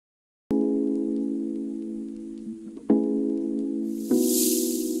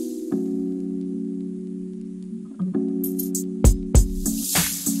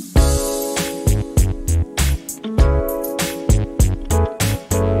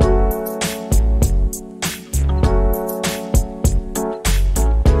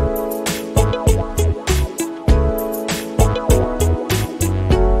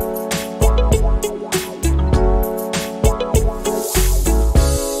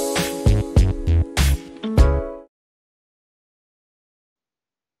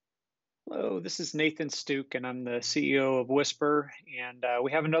this is Nathan Stuke, and I'm the CEO of Wisper. And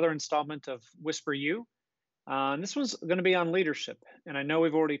we have another installment of Wisper U. And this one's going to be on leadership. And I know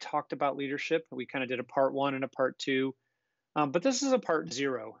we've already talked about leadership. We kind of did a part one and a part two, but this is a part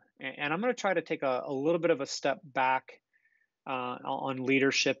zero. And I'm going to try to take a little bit of a step back on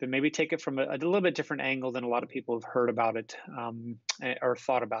leadership and maybe take it from a little bit different angle than a lot of people have heard about it or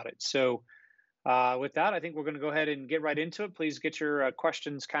thought about it. So with that, I think we're going to go ahead and get right into it. Please get your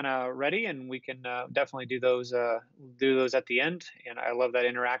questions kind of ready, and we can definitely do those at the end. And I love that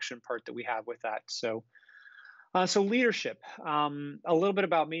interaction part that we have with that. So leadership. A little bit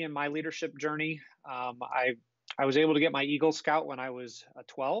about me and my leadership journey. I was able to get my Eagle Scout when I was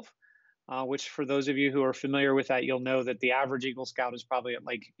 12. Which for those of you who are familiar with that, you'll know that the average Eagle Scout is probably at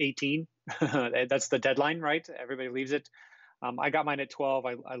like 18. That's the deadline, right? Everybody leaves it. I got mine at 12.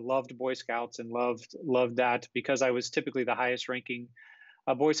 I loved Boy Scouts and loved that because I was typically the highest ranking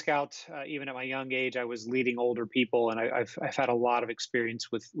Boy Scout. Even at my young age, I was leading older people, and I've had a lot of experience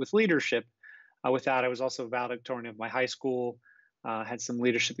with leadership. With that, I was also valedictorian of my high school. Had some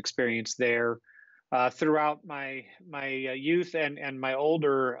leadership experience there. Throughout my youth and my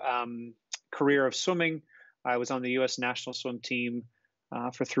older career of swimming, I was on the U.S. national swim team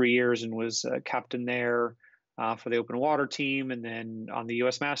for 3 years and was captain there for the open water team, and then on the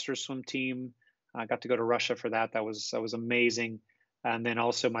U.S. Masters swim team. I got to go to Russia for that. That was amazing. And then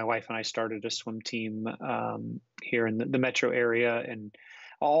also my wife and I started a swim team here in the metro area, and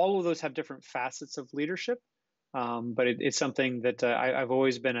all of those have different facets of leadership. But it's something that I've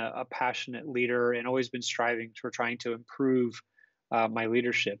always been a passionate leader and always been striving for trying to improve my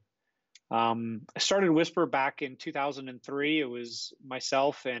leadership. I started Wisper back in 2003. It was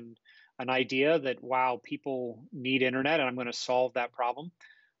myself and an idea that, wow, people need internet, and I'm going to solve that problem.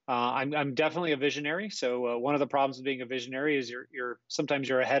 I'm definitely a visionary. So one of the problems of being a visionary is you're sometimes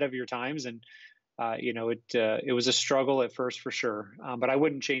you're ahead of your times, and it was a struggle at first for sure. But I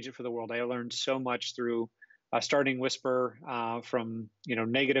wouldn't change it for the world. I learned so much through starting Wisper from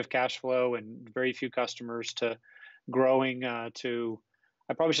negative cash flow and very few customers to growing to.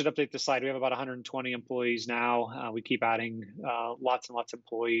 I probably should update the slide. We have about 120 employees now. We keep adding lots and lots of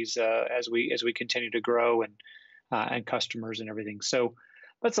employees as we continue to grow and customers and everything. So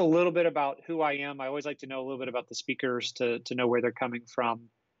that's a little bit about who I am. I always like to know a little bit about the speakers to know where they're coming from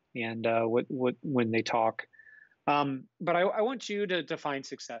and what when they talk. But I want you to define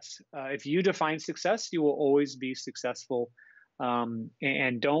success. If you define success, you will always be successful.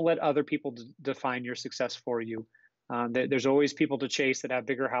 And don't let other people define your success for you. There's always people to chase that have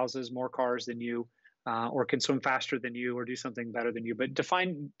bigger houses, more cars than you, or can swim faster than you, or do something better than you. But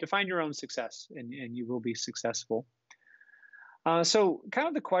define your own success, and you will be successful. So kind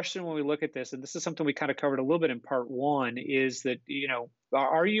of the question when we look at this, and this is something we kind of covered a little bit in part one, is that,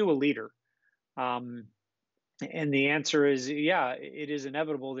 are you a leader? And the answer is, yeah, it is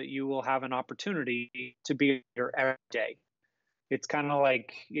inevitable that you will have an opportunity to be a leader every day. It's kind of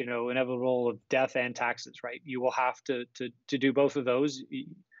like, inevitable of death and taxes, right? You will have to do both of those.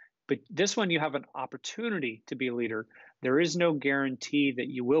 But this one, you have an opportunity to be a leader. There is no guarantee that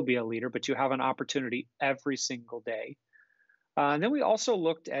you will be a leader, but you have an opportunity every single day. And then we also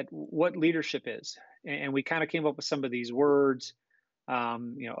looked at what leadership is. And we kind of came up with some of these words,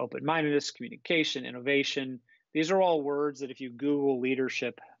 open-mindedness, communication, innovation. These are all words that if you Google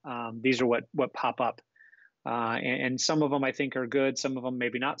leadership, these are what pop up. And some of them I think are good. Some of them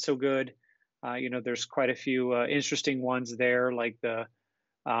maybe not so good. There's quite a few interesting ones there, like the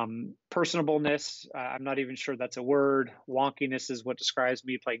personableness. I'm not even sure that's a word. Wonkiness is what describes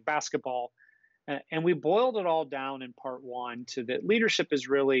me playing basketball. And we boiled it all down in part one to that leadership is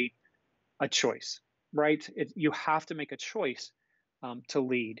really a choice, right? You have to make a choice to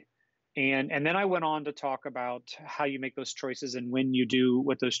lead. And then I went on to talk about how you make those choices and when you do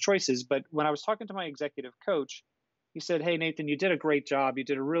with those choices. But when I was talking to my executive coach, he said, "Hey, Nathan, you did a great job. You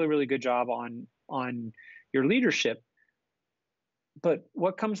did a really, really good job on your leadership. But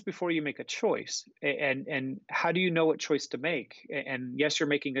what comes before you make a choice? And how do you know what choice to make? And yes, you're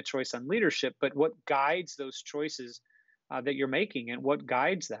making a choice on leadership, but what guides those choices that you're making, and what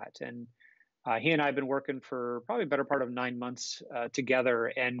guides that?" And he and I have been working for probably a better part of 9 months together.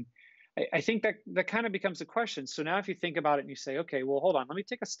 And I think that kind of becomes a question. So now if you think about it and you say, okay, well, hold on, let me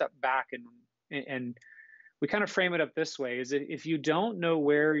take a step back, and we kind of frame it up this way, is that if you don't know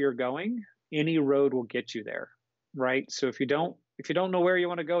where you're going, any road will get you there, right? So if you don't know where you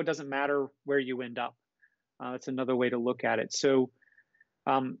want to go, it doesn't matter where you end up. That's another way to look at it. So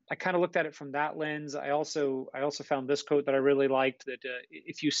I kind of looked at it from that lens. I also found this quote that I really liked, that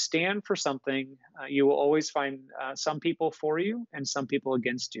if you stand for something, you will always find some people for you and some people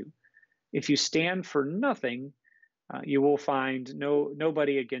against you. If you stand for nothing, you will find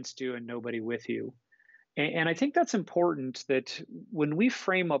nobody against you and nobody with you. And I think that's important that when we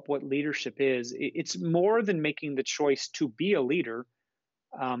frame up what leadership is, it's more than making the choice to be a leader.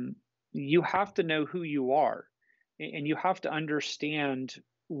 Um, you have to know who you are, and you have to understand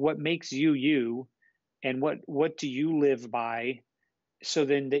what makes you you, and what do you live by, so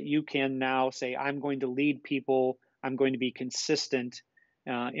then that you can now say, I'm going to lead people, I'm going to be consistent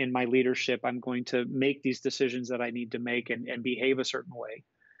in my leadership, I'm going to make these decisions that I need to make, and behave a certain way.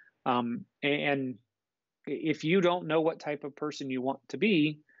 And if you don't know what type of person you want to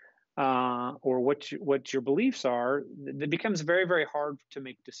be, or what your beliefs are, it becomes very, very hard to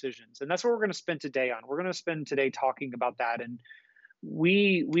make decisions. And that's what we're going to spend today on. We're going to spend today talking about that. And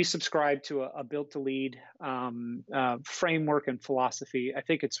we subscribe to a built to lead framework and philosophy. I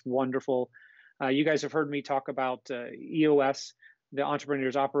think it's wonderful. You guys have heard me talk about EOS, the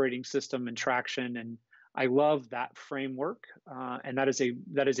Entrepreneur's Operating System, and traction, and I love that framework. And that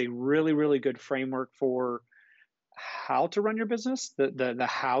is a really, really good framework for how to run your business. The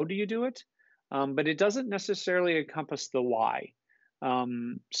how do you do it, but it doesn't necessarily encompass the why.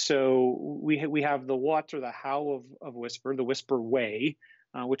 So we have the what or the how of Wisper, the Wisper way,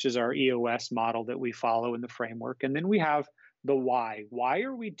 which is our EOS model that we follow in the framework, and then we have the why. Why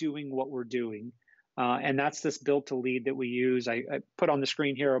are we doing what we're doing? And that's this built to lead that we use. I put on the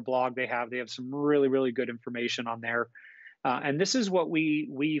screen here a blog they have. They have some really, really good information on there. And this is what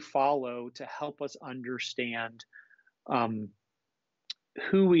we follow to help us understand um,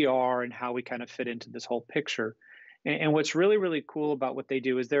 who we are and how we kind of fit into this whole picture. And what's really, really cool about what they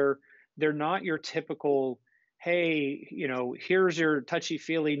do is they're not your typical, hey, here's your touchy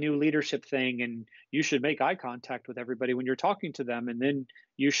feely new leadership thing, and you should make eye contact with everybody when you're talking to them, and then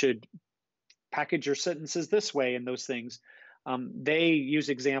you should package your sentences this way and those things. They use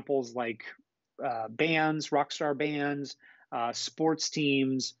examples like bands, rock star bands, sports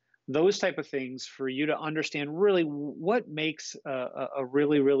teams, those type of things for you to understand really what makes a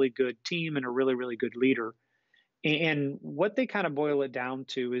really, really good team and a really, really good leader. And what they kind of boil it down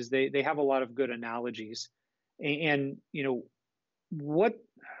to is they have a lot of good analogies. And what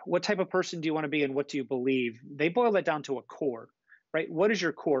what type of person do you want to be and what do you believe? They boil that down to a core, right? What is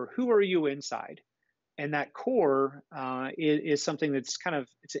your core? Who are you inside? And that core is something that's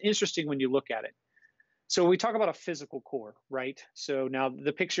it's interesting when you look at it. So we talk about a physical core, right? So now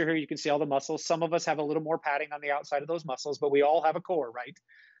the picture here, you can see all the muscles. Some of us have a little more padding on the outside of those muscles, but we all have a core,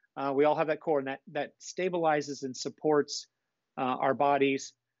 right? We all have that core, and that stabilizes and supports our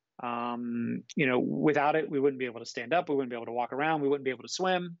bodies. Without it, we wouldn't be able to stand up. We wouldn't be able to walk around. We wouldn't be able to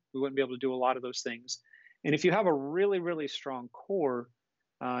swim. We wouldn't be able to do a lot of those things. And if you have a really, really strong core,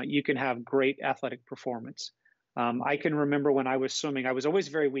 you can have great athletic performance. I can remember when I was swimming, I was always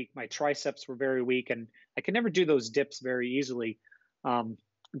very weak. My triceps were very weak, and I could never do those dips very easily.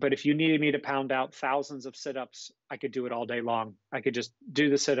 But if you needed me to pound out thousands of sit-ups, I could do it all day long. I could just do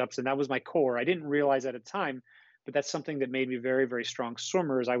the sit-ups, and that was my core. I didn't realize at the time, but that's something that made me very, very strong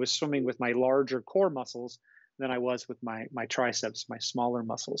swimmer. Is I was swimming with my larger core muscles than I was with my triceps, my smaller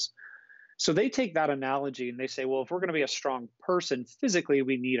muscles. So they take that analogy and they say, well, if we're going to be a strong person physically,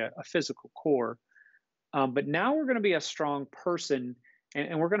 we need a physical core. But now we're going to be a strong person,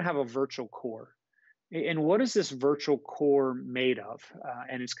 and we're going to have a virtual core. And what is this virtual core made of?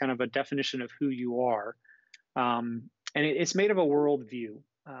 And it's kind of a definition of who you are. And it's made of a worldview.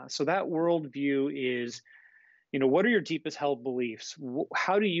 So that worldview is, what are your deepest held beliefs?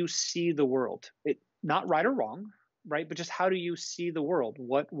 How do you see the world? Not right or wrong, right? But just how do you see the world?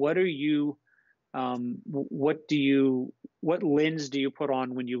 What are you? What lens do you put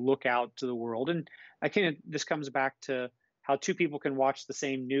on when you look out to the world? And this comes back to how two people can watch the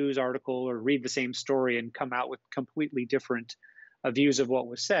same news article or read the same story and come out with completely different views of what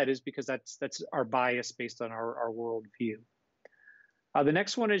was said, is because that's our bias based on our worldview. The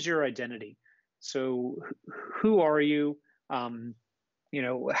next one is your identity. So who are you?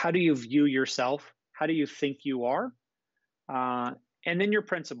 How do you view yourself? How do you think you are? And then your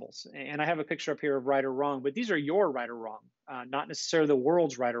principles. And I have a picture up here of right or wrong, but these are your right or wrong, not necessarily the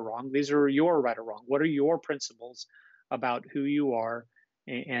world's right or wrong. These are your right or wrong. What are your principles about who you are?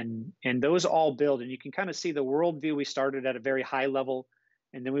 And those all build. And you can kind of see the worldview. We started at a very high level,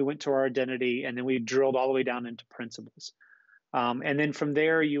 and then we went to our identity, and then we drilled all the way down into principles. And then from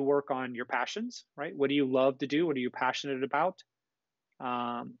there, you work on your passions, right? What do you love to do? What are you passionate about?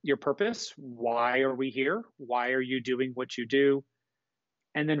 Your purpose. Why are we here? Why are you doing what you do?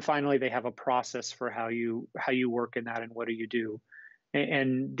 And then finally, they have a process for how you work in that and what do you do.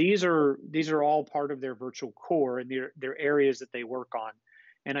 And these are all part of their virtual core, and they're areas that they work on.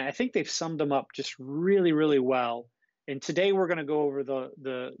 And I think they've summed them up just really, really well. And today we're going to go over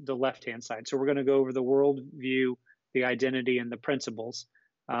the left-hand side. So we're going to go over the worldview, the identity, and the principles.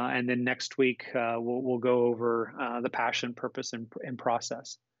 And then next week we'll go over the passion, purpose, and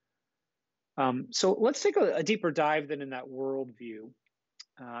process. So let's take a deeper dive then in that worldview.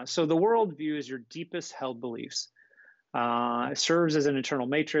 So the worldview is your deepest held beliefs. It serves as an internal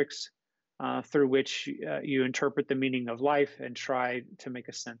matrix through which you interpret the meaning of life and try to make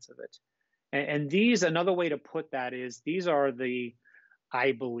a sense of it. And these, another way to put that is, these are the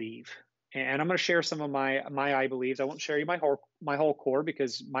I believe. And I'm going to share some of my I believes. I won't share you my whole core,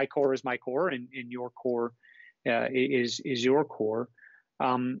 because my core is my core, and your core is your core.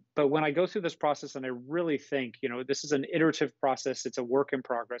 But when I go through this process, and I really think, this is an iterative process. It's a work in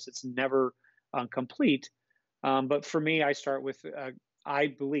progress. It's never complete. But for me, I start with I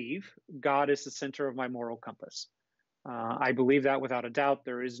believe God is the center of my moral compass. I believe that without a doubt.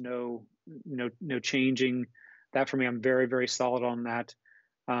 There is no changing that for me. I'm very, very solid on that.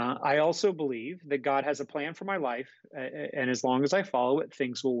 I also believe that God has a plan for my life, and as long as I follow it,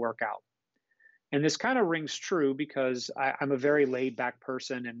 things will work out. And this kind of rings true because I'm a very laid back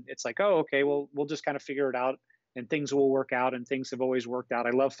person, and it's like, oh, okay, well, we'll just kind of figure it out, and things will work out, and things have always worked out. I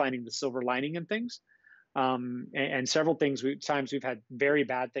love finding the silver lining in things. And several times we've had very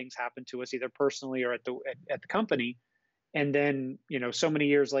bad things happen to us, either personally or at the company. And then, so many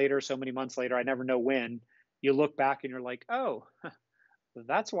years later, so many months later, I never know when, you look back and you're like, oh,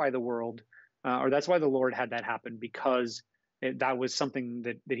 that's why the world, or that's why the Lord had that happen, because that was something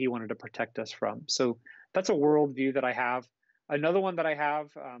that he wanted to protect us from. So that's a worldview that I have. Another one that I have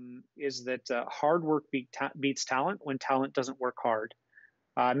is that hard work beats talent when talent doesn't work hard.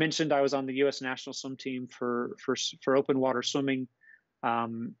 I mentioned I was on the U.S. national swim team for open water swimming.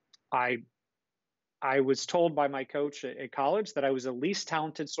 I was told by my coach at college that I was the least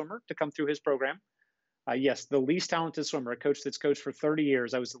talented swimmer to come through his program. Yes, the least talented swimmer. A coach that's coached for 30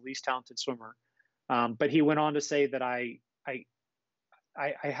 years, I was the least talented swimmer. But he went on to say that I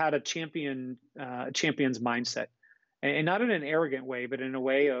had a champion's mindset, and not in an arrogant way, but in a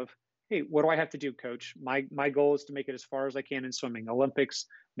way of, hey, what do I have to do, coach? My goal is to make it as far as I can in swimming, Olympics,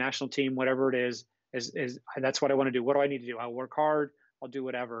 national team, whatever it is that's what I want to do. What do I need to do? I'll work hard. I'll do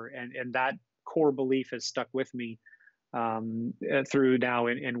whatever. And that core belief has stuck with me through now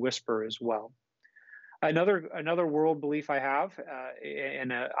in Wisper as well. Another world belief I have,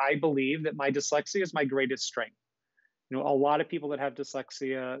 I believe that my dyslexia is my greatest strength. A lot of people that have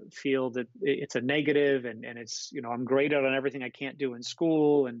dyslexia feel that it's a negative, and it's, I'm graded on everything I can't do in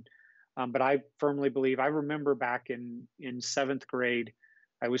school. But I firmly believe, I remember back in seventh grade,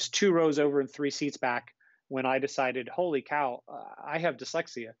 I was 2 rows over and 3 seats back when I decided, holy cow, I have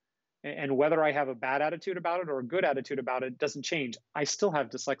dyslexia. And whether I have a bad attitude about it or a good attitude about it doesn't change. I still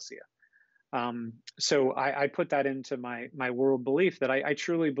have dyslexia. So I put that into my world belief, that I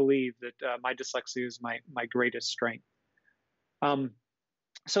truly believe that my dyslexia is my greatest strength.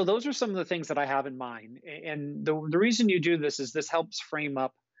 So those are some of the things that I have in mind. And the reason you do this is this helps frame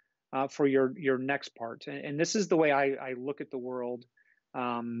up for your next part. And this is the way I look at the world.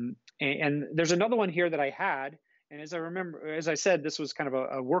 And there's another one here that I had. And as I said, this was kind of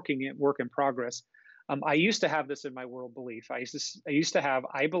a work in progress. I used to have this in my world belief. I used to have,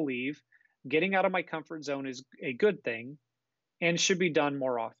 I believe getting out of my comfort zone is a good thing and should be done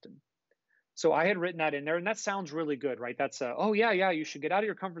more often. So I had written that in there, and that sounds really good, right? That's oh yeah, you should get out of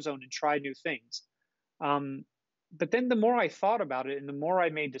your comfort zone and try new things. But then the more I thought about it and the more I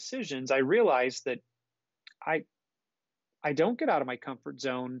made decisions, I realized that I don't get out of my comfort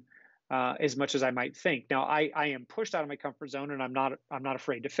zone as much as I might think. Now I am pushed out of my comfort zone, and I'm not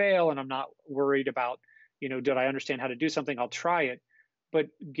afraid to fail, and I'm not worried about, did I understand how to do something? I'll try it. But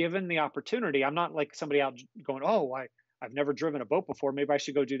given the opportunity, I'm not like somebody out going, oh, I've never driven a boat before. Maybe I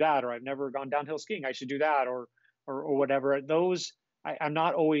should go do that. Or I've never gone downhill skiing. I should do that, or whatever. I'm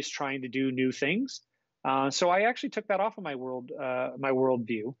not always trying to do new things. So I actually took that off of my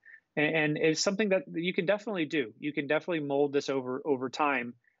worldview, and it's something that you can definitely do. You can definitely mold this over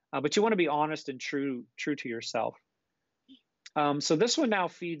time, but you want to be honest and true to yourself. So this one now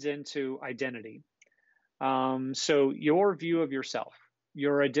feeds into identity. So your view of yourself.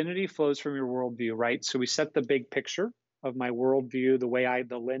 Your identity flows from your worldview, right? So we set the big picture of my worldview,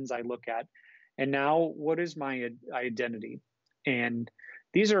 the lens I look at. And now what is my identity? And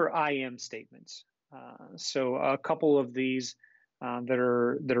these are I am statements. So a couple of these that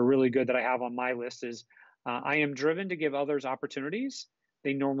are really good that I have on my list is, I am driven to give others opportunities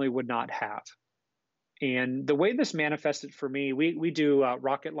they normally would not have. And the way this manifested for me, we do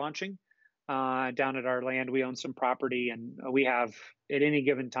rocket launching. down at our land. We own some property, and we have at any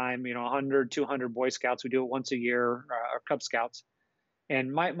given time, 100, 200 Boy Scouts. We do it once a year, or Cub Scouts.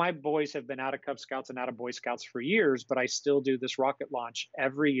 And my boys have been out of Cub Scouts and out of Boy Scouts for years, but I still do this rocket launch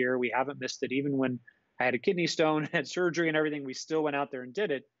every year. We haven't missed it. Even when I had a kidney stone, had surgery and everything, we still went out there and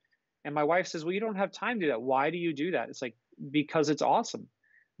did it. And my wife says, "Well, you don't have time to do that. Why do you do that?" It's like, because it's awesome.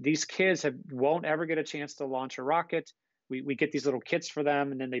 These kids won't ever get a chance to launch a rocket. We get these little kits for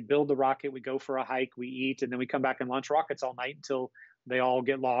them, and then they build the rocket. We go for a hike, we eat, and then we come back and launch rockets all night until they all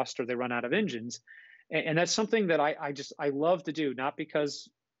get lost or they run out of engines. And that's something that I love to do, not because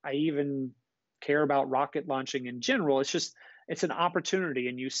I even care about rocket launching in general. It's just, it's an opportunity,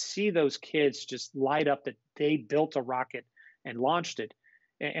 and you see those kids just light up that they built a rocket and launched it.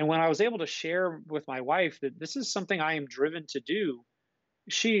 And when I was able to share with my wife that this is something I am driven to do,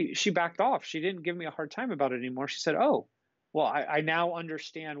 she backed off. She didn't give me a hard time about it anymore. She said, "Oh, well, I now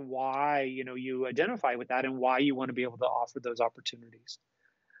understand why, you identify with that and why you want to be able to offer those opportunities."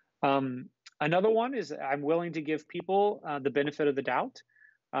 Another one is I'm willing to give people the benefit of the doubt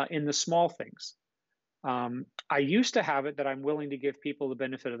in the small things. I used to have it that I'm willing to give people the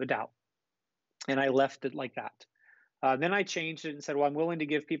benefit of the doubt, and I left it like that. Then I changed it and said, "Well, I'm willing to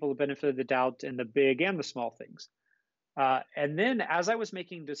give people the benefit of the doubt in the big and the small things." And then as I was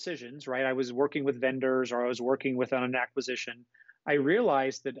making decisions, right, I was working with vendors or I was working with an acquisition, I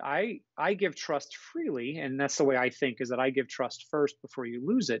realized that I give trust freely, and that's the way I think, is that I give trust first before you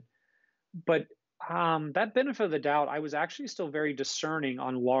lose it. But that benefit of the doubt, I was actually still very discerning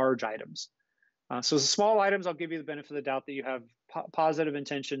on large items. So the small items, I'll give you the benefit of the doubt that you have positive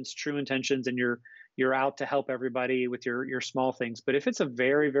intentions, true intentions, and you're out to help everybody with your small things. But if it's a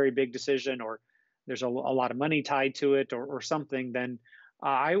very, very big decision, or there's a lot of money tied to it, or something, then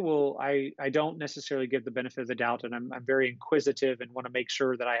I don't necessarily give the benefit of the doubt, and I'm very inquisitive and want to make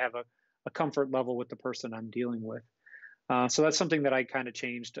sure that I have a comfort level with the person I'm dealing with. So that's something that I kind of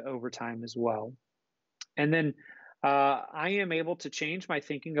changed over time as well. And then I am able to change my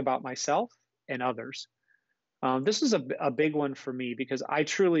thinking about myself and others. This is a big one for me because I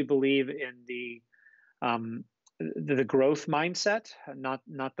truly believe in um, the growth mindset, not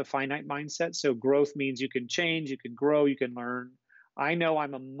the finite mindset. So growth means you can change, you can grow, you can learn. I know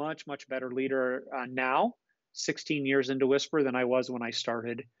I'm a much better leader now, 16 years into Wisper, than I was when I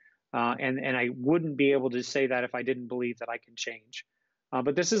started. And I wouldn't be able to say that if I didn't believe that I can change.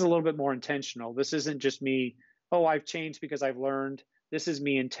 But this is a little bit more intentional. This isn't just me, "Oh, I've changed because I've learned." This is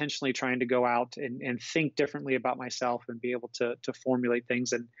me intentionally trying to go out and think differently about myself and be able to formulate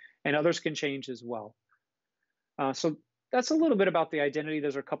things, and others can change as well. So that's a little bit about the identity.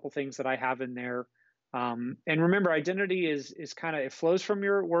 There's a couple things that I have in there. And remember, identity is kind of, it flows from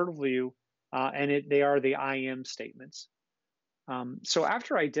your worldview, and they are the I am statements. So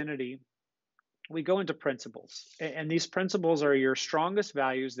after identity, we go into principles. And these principles are your strongest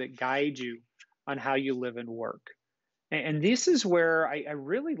values that guide you on how you live and work. And this is where I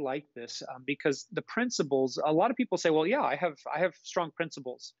really like this, because the principles, a lot of people say, "Well, yeah, I have strong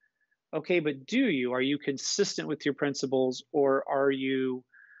principles." Okay, but do you? Are you consistent with your principles, or are you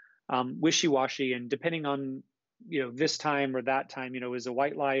wishy-washy? And depending on, this time or that time, is a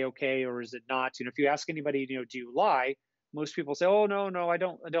white lie okay, or is it not? If you ask anybody, do you lie? Most people say, "Oh, no, no, I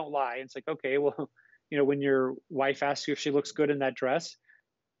don't lie." And it's like, okay, well, when your wife asks you if she looks good in that dress,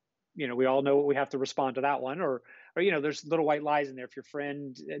 we all know what we have to respond to that one. Or there's little white lies in there. If your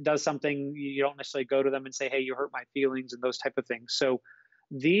friend does something, you don't necessarily go to them and say, "Hey, you hurt my feelings," and those type of things. So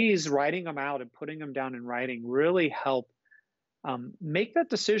these, writing them out and putting them down in writing, really help make that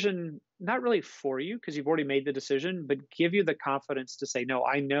decision, not really for you because you've already made the decision, but give you the confidence to say, "No,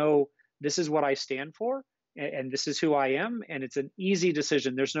 I know this is what I stand for, and this is who I am." And it's an easy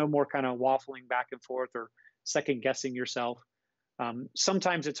decision. There's no more kind of waffling back and forth or second guessing yourself.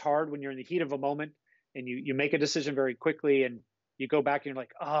 Sometimes it's hard when you're in the heat of a moment and you make a decision very quickly, and you go back and you're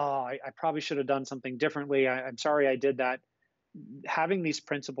like, "Oh, I probably should have done something differently. I'm sorry I did that." Having these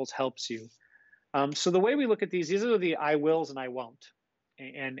principles helps you. So the way we look at these are the "I wills" and "I won't,"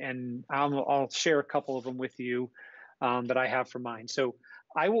 and I'll share a couple of them with you that I have for mine. So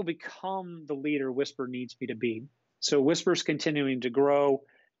I will become the leader Whisper needs me to be. So Whisper's continuing to grow.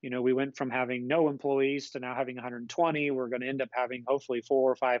 We went from having no employees to now having 120. We're going to end up having hopefully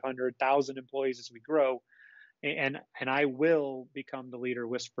 400 or 500,000 employees as we grow, and I will become the leader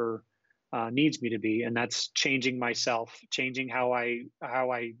Whisper needs me to be, and that's changing myself, changing how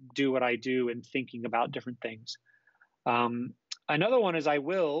I do what I do, and thinking about different things. Another one is I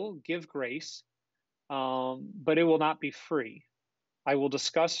will give grace, but it will not be free. I will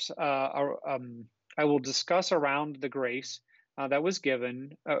discuss. I will discuss around the grace, that was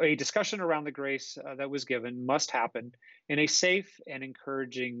given, a discussion around the grace that was given must happen in a safe and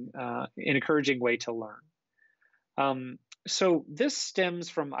encouraging way to learn. Um, so this stems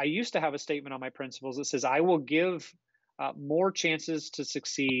from, I used to have a statement on my principles that says, I will give more chances to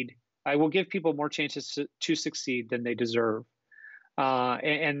succeed. I will give people more chances to succeed than they deserve.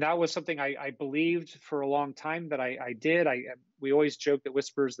 And that was something I believed for a long time that I did. We always joke that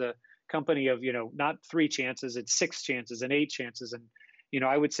Wisper's the company of, not three chances, it's six chances and eight chances. And,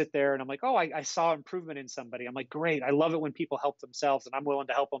 I would sit there and I'm like, oh, I saw improvement in somebody. I'm like, great. I love it when people help themselves and I'm willing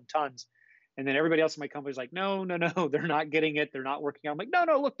to help them tons. And then everybody else in my company is like, no, no, no, they're not getting it. They're not working out. I'm like, no,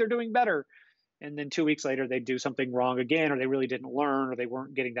 no, look, they're doing better. And then 2 weeks later, they do something wrong again, or they really didn't learn, or they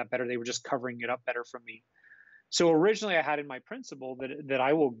weren't getting that better. They were just covering it up better from me. So originally, I had in my principle that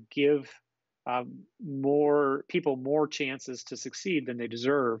I will give more people more chances to succeed than they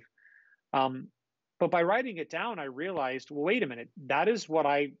deserve. Um, but by writing it down, I realized, well, wait a minute, that is what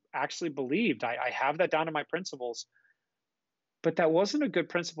I actually believed. I have that down in my principles, but that wasn't a good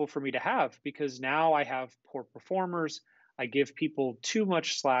principle for me to have because now I have poor performers. I give people too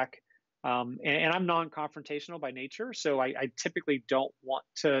much slack. And I'm non-confrontational by nature, so I typically don't want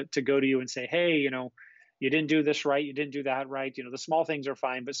to go to you and say, "Hey, you didn't do this right, you didn't do that right." The small things are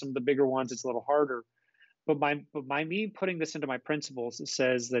fine, but some of the bigger ones, it's a little harder. But by me putting this into my principles, it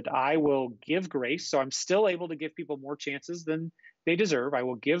says that I will give grace. So I'm still able to give people more chances than they deserve. I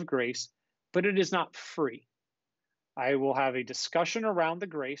will give grace, but it is not free. I will have a discussion around the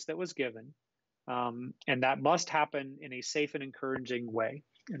grace that was given, and that must happen in a safe and encouraging way,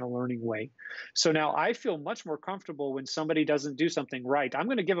 in a learning way. So now I feel much more comfortable when somebody doesn't do something right. I'm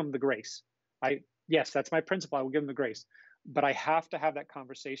going to give them the grace. Yes, that's my principle. I will give them the grace, but I have to have that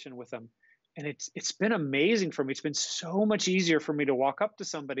conversation with them. And it's been amazing for me. It's been so much easier for me to walk up to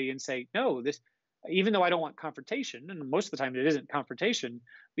somebody and say, no, this, even though I don't want confrontation, and most of the time it isn't confrontation,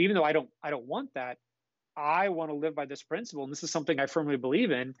 but even though I don't want that, I want to live by this principle. And this is something I firmly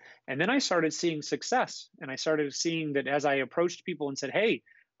believe in. And then I started seeing success. And I started seeing that as I approached people and said, hey,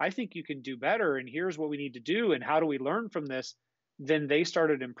 I think you can do better. And here's what we need to do. And how do we learn from this? Then they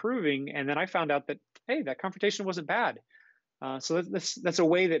started improving. And then I found out that, hey, that confrontation wasn't bad. So that's a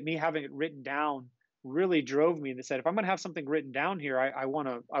way that me having it written down really drove me and said, if I'm going to have something written down here, I want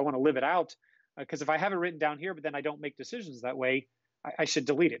to live it out. Because if I have it written down here, but then I don't make decisions that way, I should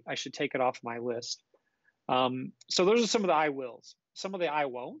delete it. I should take it off my list. So those are some of the I wills. Some of the I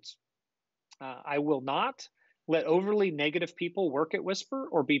won'ts. I will not let overly negative people work at Wisper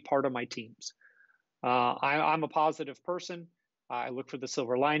or be part of my teams. I'm a positive person. I look for the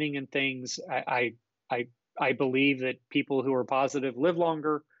silver lining in things. I believe that people who are positive live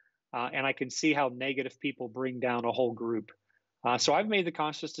longer, and I can see how negative people bring down a whole group. So I've made the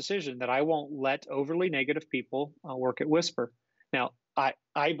conscious decision that I won't let overly negative people work at Wisper. Now,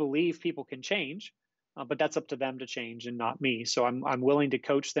 I believe people can change, but that's up to them to change and not me. So I'm willing to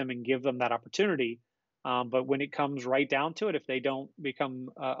coach them and give them that opportunity. But when it comes right down to it, if they don't become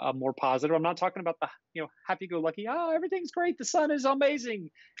a more positive, I'm not talking about the happy-go-lucky. Oh, everything's great, the sun is amazing,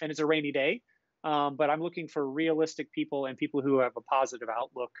 and it's a rainy day. But I'm looking for realistic people and people who have a positive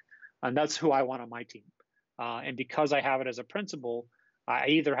outlook, and that's who I want on my team. And because I have it as a principle, I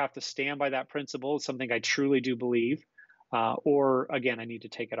either have to stand by that principle, it's something I truly do believe, or again, I need to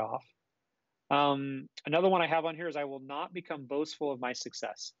take it off. Another one I have on here is I will not become boastful of my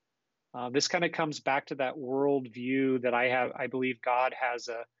success. This kind of comes back to that worldview that I have. I believe God has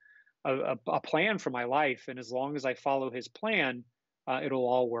a plan for my life, and as long as I follow His plan, it'll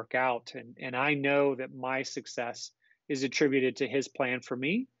all work out. And I know that my success is attributed to His plan for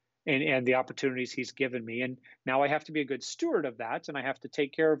me and the opportunities He's given me. And now I have to be a good steward of that, and I have to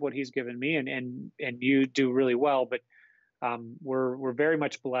take care of what He's given me. And you do really well, but we're very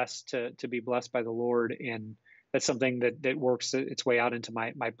much blessed to be blessed by the Lord, and that's something that works its way out into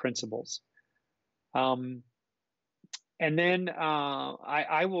my principles. And then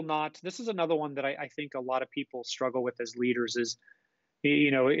I will not. This is another one that I think a lot of people struggle with as leaders. Is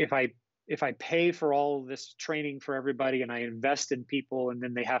if I pay for all this training for everybody and I invest in people and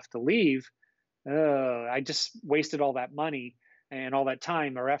then they have to leave, I just wasted all that money and all that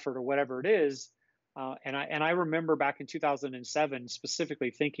time or effort or whatever it is. And I remember back in 2007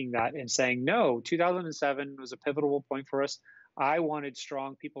 specifically thinking that and saying, no, 2007 was a pivotal point for us. I wanted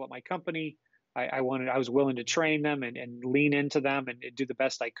strong people at my company. I was willing to train them and lean into them and do the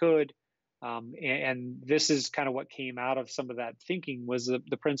best I could. And this is kind of what came out of some of that thinking was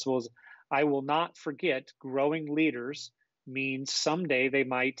the principles. I will not forget growing leaders means someday they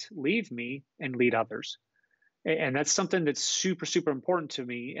might leave me and lead others. And that's something that's super, super important to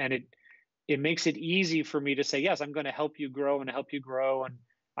me. And it makes it easy for me to say, yes, I'm going to help you grow and help you grow. And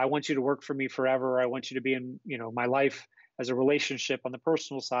I want you to work for me forever. I want you to be in, my life as a relationship on the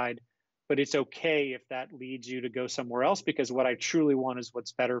personal side. But it's okay if that leads you to go somewhere else, because what I truly want is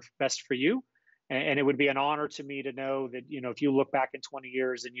what's best for you. And it would be an honor to me to know that, if you look back in 20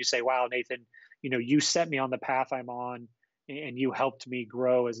 years and you say, wow, Nathan, you set me on the path I'm on and you helped me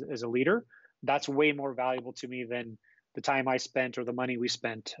grow as a leader. That's way more valuable to me than the time I spent or the money we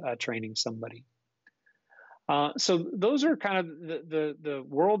spent training somebody. So those are kind of the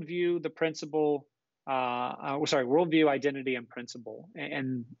worldview, the principle, worldview, identity, and principle.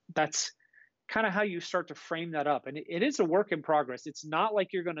 And that's kind of how you start to frame that up. And it is a work in progress. It's not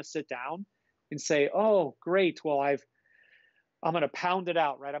like you're going to sit down and say, oh, great, well, I'm going to pound it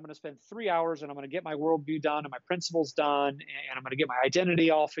out, right? I'm going to spend 3 hours and I'm going to get my worldview done and my principles done, and I'm going to get my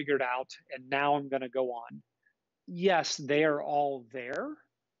identity all figured out. And now I'm going to go on. Yes, they are all there,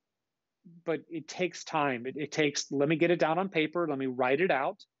 but it takes time. It takes, let me get it down on paper. Let me write it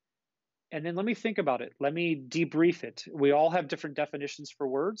out. And then let me think about it. Let me debrief it. We all have different definitions for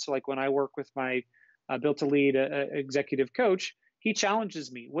words. So like when I work with my Built to Lead executive coach, he challenges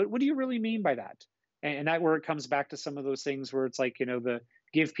me. What do you really mean by that? And that where it comes back to some of those things where it's like, the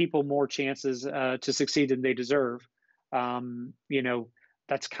give people more chances to succeed than they deserve.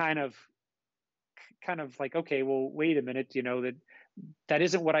 That's kind of like, okay, well, wait a minute, that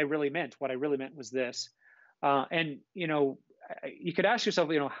isn't what I really meant. What I really meant was this. And you could ask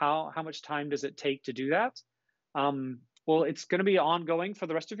yourself, how much time does it take to do that? Well, it's going to be ongoing for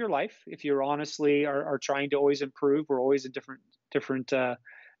the rest of your life. If you're honestly are trying to always improve, we're always in different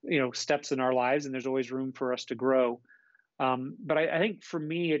steps in our lives, and there's always room for us to grow. But I think for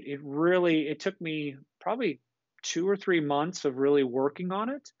me, it took me probably 2 or 3 months of really working on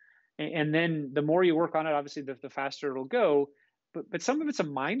it. And then the more you work on it, obviously, the faster it'll go. But some of it's a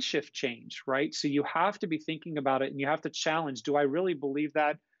mind shift change, right? So you have to be thinking about it and you have to challenge, do I really believe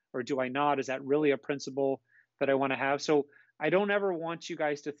that or do I not? Is that really a principle that I want to have? So I don't ever want you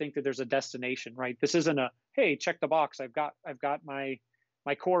guys to think that there's a destination, right? This isn't a, hey, check the box. I've got my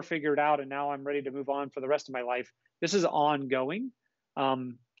core figured out and now I'm ready to move on for the rest of my life. This is ongoing.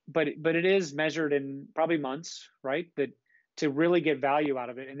 But it is measured in probably months, right? That to really get value out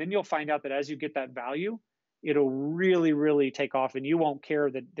of it. And then you'll find out that as you get that value, it'll really, really take off, and you won't care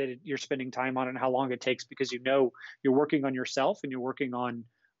that you're spending time on it and how long it takes, because you're working on yourself and you're working on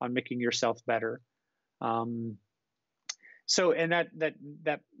making yourself better. So, and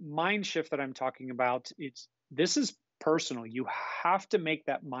that mind shift that I'm talking about, this is personal. You have to make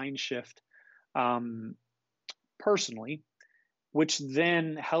that mind shift personally, which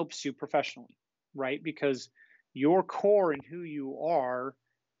then helps you professionally, right? Because your core and who you are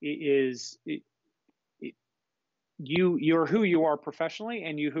you're who you are professionally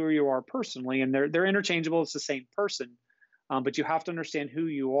and who you are personally, and they're interchangeable. It's the same person, but you have to understand who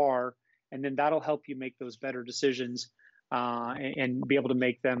you are, and then that'll help you make those better decisions and be able to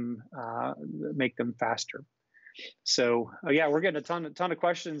make them faster. So yeah, we're getting a ton of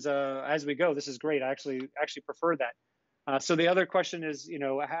questions as we go. This is great. I actually prefer that. So the other question is,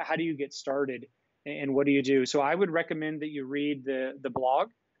 how do you get started and what do you do? So I would recommend that you read the blog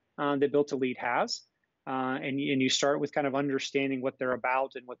that Built to Lead has. And you start with kind of understanding what they're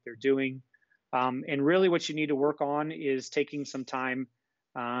about and what they're doing. And really what you need to work on is taking some time.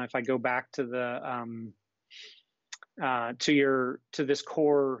 If I go back to to this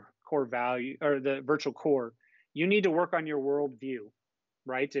core value, or the virtual core, you need to work on your worldview,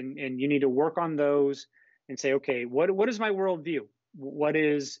 right? And you need to work on those and say, okay, what is my worldview? What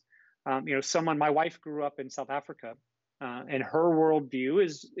is, my wife grew up in South Africa, and her worldview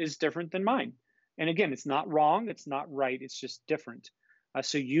is different than mine. And again, it's not wrong, it's not right, it's just different.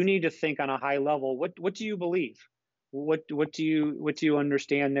 So you need to think on a high level, what do you believe? What do you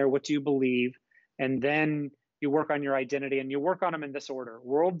understand there? What do you believe? And then you work on your identity, and you work on them in this order: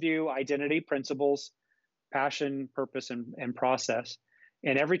 worldview, identity, principles, passion, purpose, and process.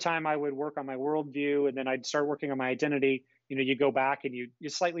 And every time I would work on my worldview and then I'd start working on my identity, you go back and you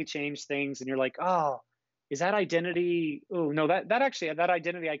slightly change things, and you're like, oh, is that identity? Oh, no, that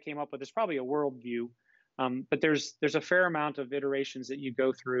identity I came up with is probably a worldview. But there's a fair amount of iterations that you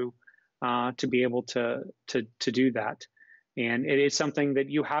go through to be able to do that. And it is something that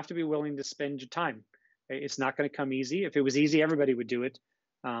you have to be willing to spend your time. It's not going to come easy. If it was easy, everybody would do it.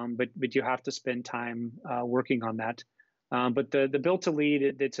 But you have to spend time working on that. But the Built to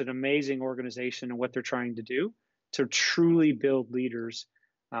Lead, it's an amazing organization and what they're trying to do to truly build leaders.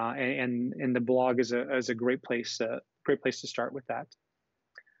 And the blog is a great place to start with that.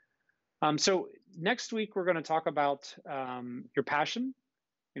 So next week we're going to talk about your passion,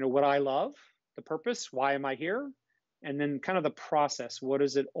 what I love, the purpose, why am I here? And then kind of the process, what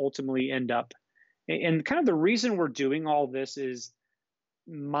does it ultimately end up? And kind of the reason we're doing all this is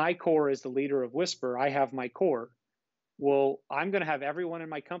my core is the leader of Wisper. I have my core. Well, I'm going to have everyone in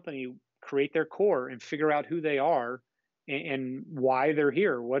my company create their core and figure out who they are and why they're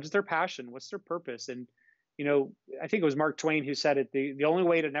here. What is their passion? What's their purpose? And, I think it was Mark Twain who said it, the only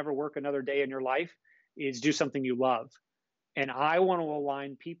way to never work another day in your life is do something you love. And I want to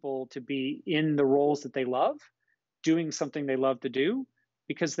align people to be in the roles that they love, doing something they love to do,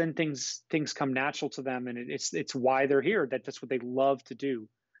 because then things come natural to them, and it's why they're here. That's what they love to do,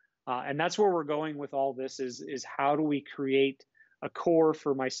 and that's where we're going with all this. Is how do we create a core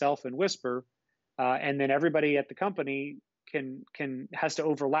for myself and Wisper, and then everybody at the company can has to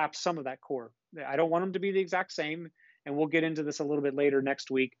overlap some of that core. I don't want them to be the exact same, and we'll get into this a little bit later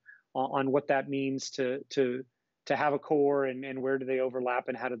next week on what that means to have a core, and where do they overlap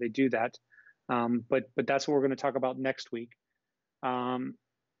and how do they do that. But that's what we're going to talk about next week. And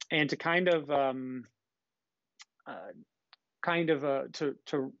to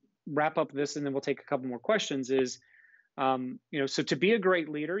to wrap up this, and then we'll take a couple more questions. Is so to be a great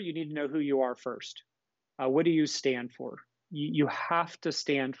leader, you need to know who you are first. What do you stand for? You have to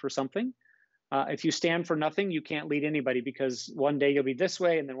stand for something. If you stand for nothing, you can't lead anybody, because one day you'll be this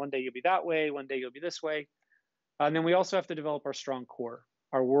way, and then one day you'll be that way, one day you'll be this way. And then we also have to develop our strong core,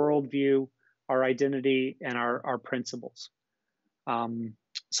 our worldview, our identity, and our principles.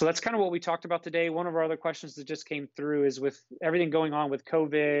 So that's kind of what we talked about today. One of our other questions that just came through is, with everything going on with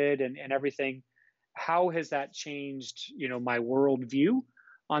COVID and everything, how has that changed, my worldview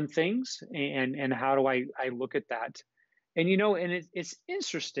on things, and how do I look at that? And, it's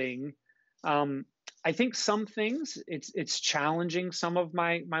interesting. I think some things it's challenging some of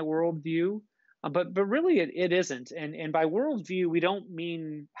my worldview, but really it isn't. And by worldview, we don't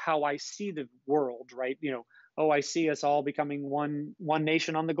mean how I see the world, right? Oh, I see us all becoming one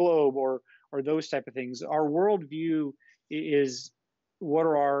nation on the globe, or those type of things. Our worldview is what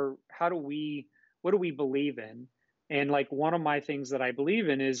do we believe in? And like, one of my things that I believe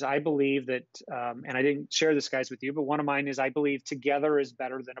in is, I believe that, and I didn't share this, guys, with you, but one of mine is, I believe together is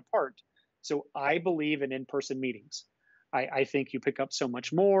better than apart. So I believe in in-person meetings. I think you pick up so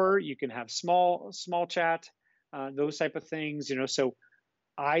much more. You can have small chat, those type of things. So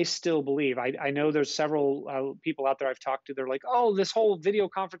I still believe. I know there's several people out there I've talked to. They're like, "Oh, this whole video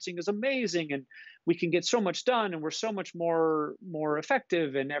conferencing is amazing, and we can get so much done, and we're so much more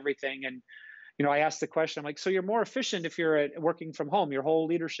effective and everything." And I asked the question. I'm like, "So you're more efficient if you're working from home, your whole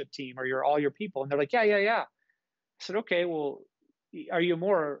leadership team, or all your people?" And they're like, "Yeah." I said, "Okay, well, are you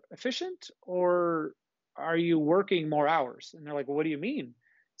more efficient, or are you working more hours?" And they're like, "Well, what do you mean?"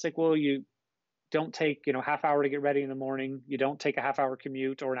 It's like, "Well, you don't take, half hour to get ready in the morning. You don't take a half-hour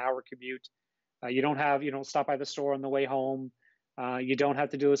commute or an hour commute. You don't stop by the store on the way home. You don't have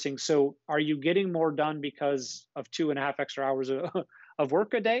to do those things. So are you getting more done because of 2.5 extra hours of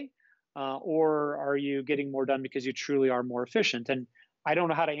work a day? Or are you getting more done because you truly are more efficient?" And I don't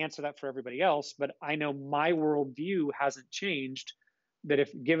know how to answer that for everybody else, but I know my worldview hasn't changed, that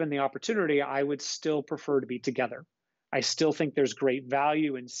if given the opportunity, I would still prefer to be together. I still think there's great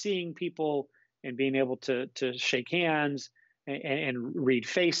value in seeing people and being able to shake hands and read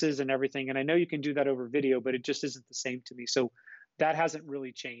faces and everything. And I know you can do that over video, but it just isn't the same to me. So that hasn't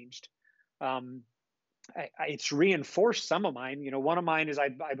really changed. It's reinforced some of mine. One of mine is, I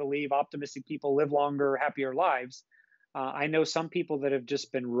believe optimistic people live longer, happier lives. I know some people that have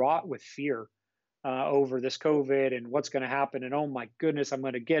just been wrought with fear over this COVID and what's going to happen. And, oh my goodness, I'm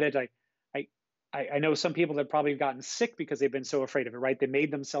going to get it. I know some people that probably have gotten sick because they've been so afraid of it, right? They made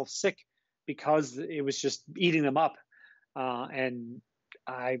themselves sick because it was just eating them up. And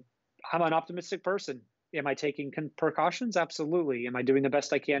I'm an optimistic person. Am I taking precautions? Absolutely. Am I doing the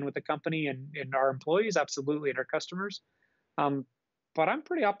best I can with the company and our employees? Absolutely. And our customers. But I'm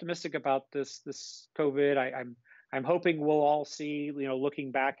pretty optimistic about this COVID. I'm hoping we'll all see,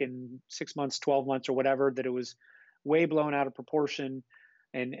 looking back in 6 months, 12 months, or whatever, that it was way blown out of proportion.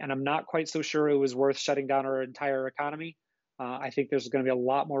 And I'm not quite so sure it was worth shutting down our entire economy. I think there's going to be a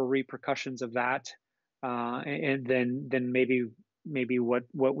lot more repercussions of that, and then maybe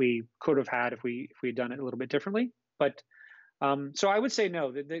what we could have had if we had done it a little bit differently. But so I would say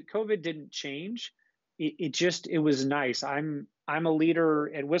no, that COVID didn't change. It was nice. I'm a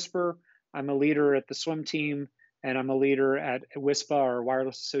leader at Wisper. I'm a leader at the swim team, and I'm a leader at WISPA, or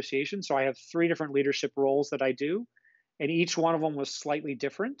Wireless Association. So I have 3 different leadership roles that I do, and each one of them was slightly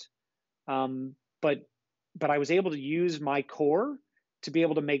different. But I was able to use my core to be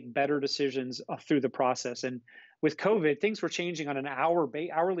able to make better decisions through the process. And with COVID, things were changing on an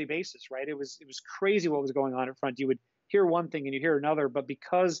hourly basis, right? It was crazy what was going on in front. You would hear one thing and you hear another, but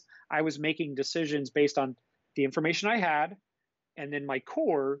because I was making decisions based on the information I had and then my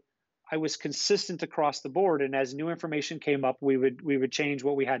core, I was consistent across the board. And as new information came up, we would change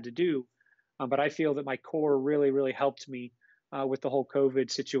what we had to do. But I feel that my core really, really helped me with the whole COVID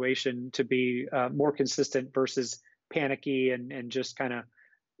situation to be more consistent versus panicky and just kind of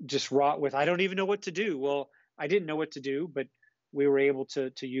just wrought with, I don't even know what to do. Well, I didn't know what to do, but we were able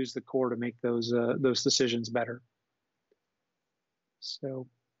to use the core to make those decisions better. So,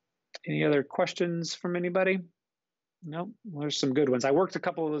 any other questions from anybody? No, well, there's some good ones. I worked a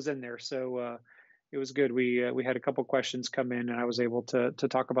couple of those in there, so it was good. We had a couple questions come in, and I was able to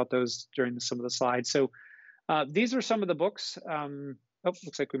talk about those during some of the slides. So these are some of the books. Oh,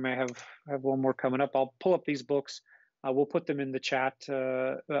 looks like we may have one more coming up. I'll pull up these books. We'll put them in the chat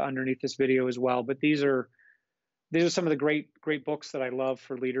underneath this video as well. But these are some of the great books that I love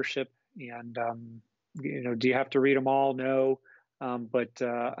for leadership. And do you have to read them all? No, but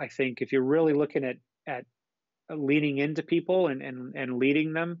I think if you're really looking at leaning into people and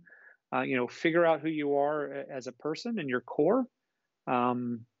leading them, figure out who you are as a person and your core.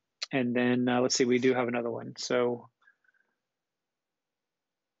 And then let's see, we do have another one. So,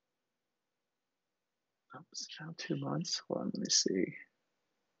 it's now 2 months. Hold on, let me see.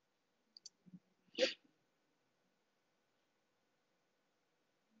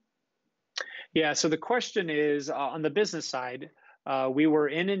 Yeah, so the question is on the business side, we were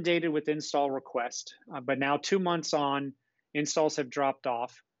inundated with install requests, but now 2 months on, installs have dropped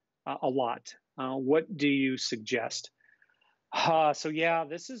off a lot. What do you suggest? So yeah,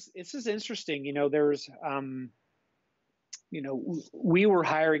 this is interesting. There's we were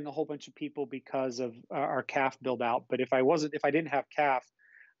hiring a whole bunch of people because of our CAF build out. But if I didn't have CAF,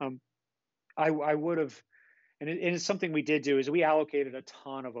 I would have. And it's something we did do is we allocated a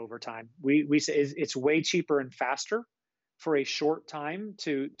ton of overtime. We say it's way cheaper and faster for a short time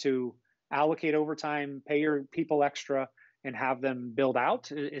to allocate overtime, pay your people extra, and have them build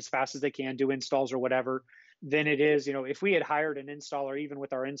out as fast as they can, do installs or whatever, than it is, if we had hired an installer, even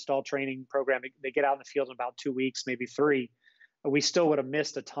with our install training program, they get out in the field in about 2 weeks, maybe 3, we still would have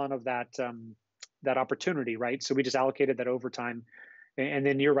missed a ton of that opportunity, right? So we just allocated that overtime. And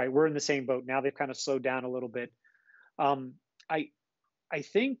then you're right, we're in the same boat. Now they've kind of slowed down a little bit. I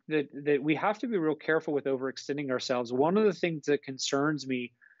think that we have to be real careful with overextending ourselves. One of the things that concerns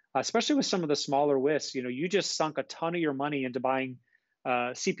me, especially with some of the smaller WISPs, you just sunk a ton of your money into buying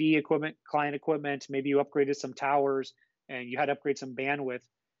CPE equipment, client equipment. Maybe you upgraded some towers and you had to upgrade some bandwidth,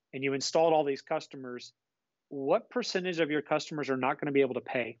 and you installed all these customers. What percentage of your customers are not going to be able to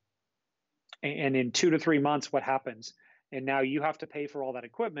pay? And in 2 to 3 months, what happens? And now you have to pay for all that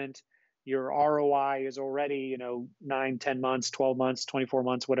equipment. Your ROI is already, 9, 10 months, 12 months, 24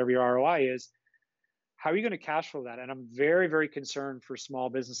 months, whatever your ROI is. How are you going to cash flow that? And I'm very, very concerned for small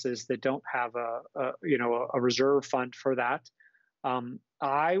businesses that don't have a reserve fund for that.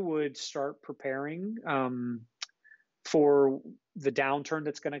 I would start preparing for the downturn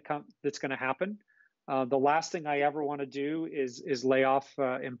that's going to come, that's going to happen. The last thing I ever want to do is lay off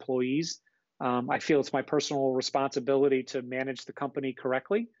employees. I feel it's my personal responsibility to manage the company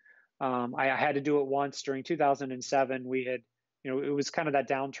correctly. I had to do it once during 2007. We had, it was kind of that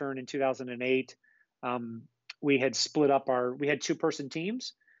downturn in 2008. We had split up we had 2-person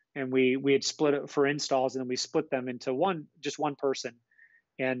teams, and we had split it for installs, and then we split them into just one person.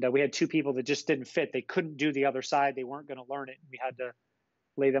 And we had 2 people that just didn't fit. They couldn't do the other side. They weren't going to learn it. We had to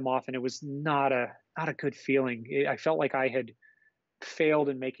lay them off, and it was not a good feeling. I felt like I had failed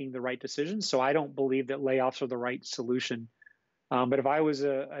in making the right decisions. So I don't believe that layoffs are the right solution. But if I was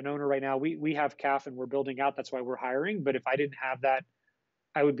an owner right now, we have CAF and we're building out. That's why we're hiring. But if I didn't have that,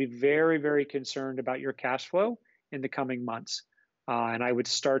 I would be very, very concerned about your cash flow in the coming months. And I would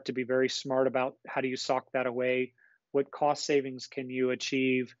start to be very smart about how do you sock that away? What cost savings can you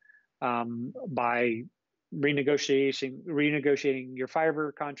achieve by renegotiating your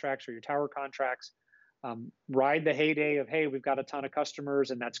fiber contracts or your tower contracts? Ride the heyday of, hey, we've got a ton of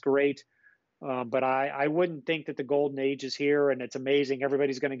customers and that's great. But I wouldn't think that the golden age is here and it's amazing.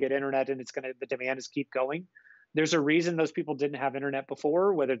 Everybody's going to get internet and the demand is keep going. There's a reason those people didn't have internet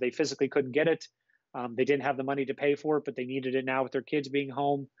before, whether they physically couldn't get it, they didn't have the money to pay for it, but they needed it now with their kids being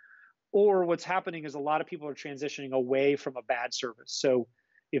home. Or what's happening is a lot of people are transitioning away from a bad service. So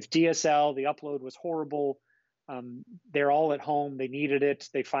if DSL, the upload was horrible, they're all at home, they needed it.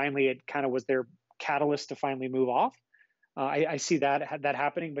 It kind of was their catalyst to finally move off. I see that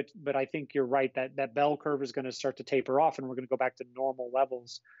happening, but I think you're right that bell curve is going to start to taper off, and we're going to go back to normal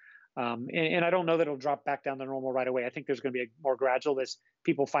levels. And I don't know that it'll drop back down to normal right away. I think there's going to be a more gradual as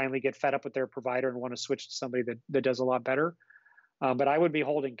people finally get fed up with their provider and want to switch to somebody that does a lot better. But I would be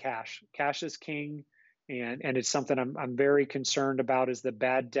holding cash. Cash is king, and it's something I'm very concerned about is the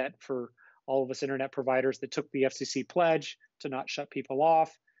bad debt for all of us internet providers that took the FCC pledge to not shut people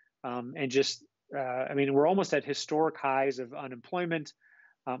off, and just I mean we're almost at historic highs of unemployment.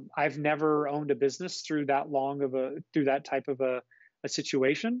 I've never owned a business through that type of a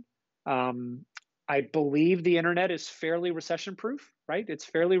situation. Um, I believe the internet is fairly recession proof, right? It's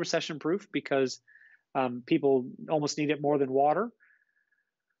fairly recession proof because people almost need it more than water,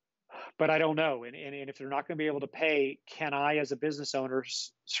 but I don't know. And if they're not going to be able to pay, can I, as a business owner,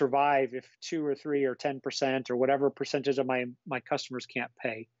 survive if 2 or 3 or 10% or whatever percentage of my customers can't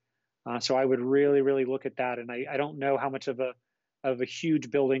pay? So I would really, really look at that. And I don't know how much of a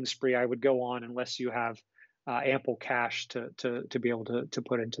huge building spree I would go on unless you have ample cash to be able to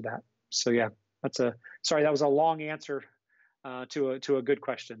put into that. So yeah, sorry, that was a long answer to a good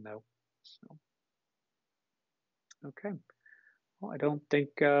question though. So, okay. Well, I don't think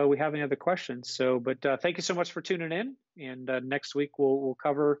we have any other questions. So, but thank you so much for tuning in. And next week we'll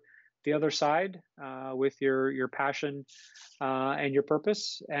cover the other side with your passion and your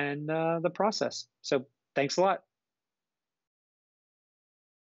purpose and the process. So, thanks a lot.